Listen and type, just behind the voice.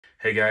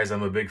Hey guys,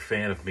 I'm a big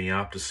fan of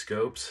Meopta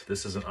scopes.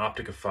 This is an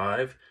Optika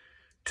 5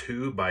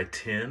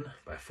 2x10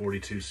 by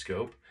 42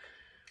 scope.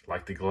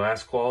 Like the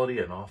glass quality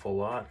an awful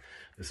lot.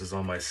 This is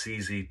on my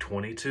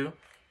CZ22.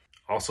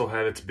 Also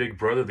have its big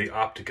brother, the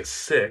Optika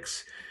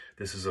 6.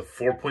 This is a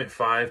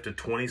 4.5 to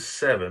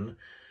 27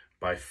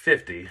 by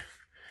 50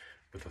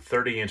 with a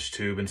 30-inch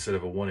tube instead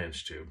of a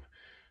 1-inch tube.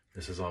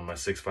 This is on my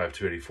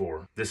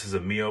 65284. This is a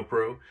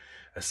Meopro,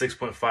 a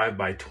 6.5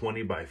 by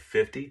 20 by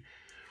 50,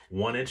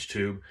 1-inch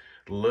tube,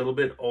 little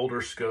bit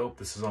older scope.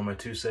 This is on my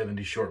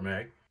 270 short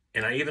mag.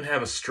 And I even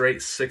have a straight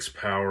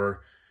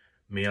 6-power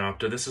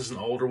Meopta. This is an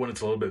older one.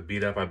 It's a little bit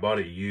beat up. I bought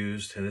it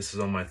used, and this is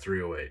on my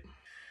 308.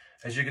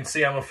 As you can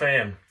see, I'm a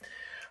fan.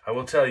 I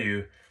will tell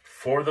you,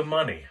 for the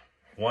money,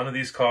 one of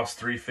these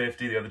costs $350,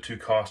 the other two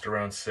cost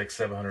around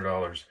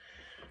 $600–700.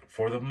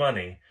 For the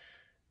money,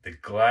 the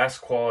glass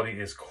quality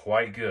is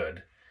quite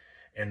good,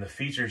 and the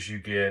features you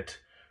get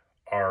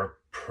are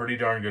pretty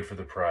darn good for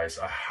the price.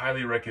 I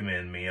highly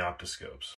recommend Meopta scopes.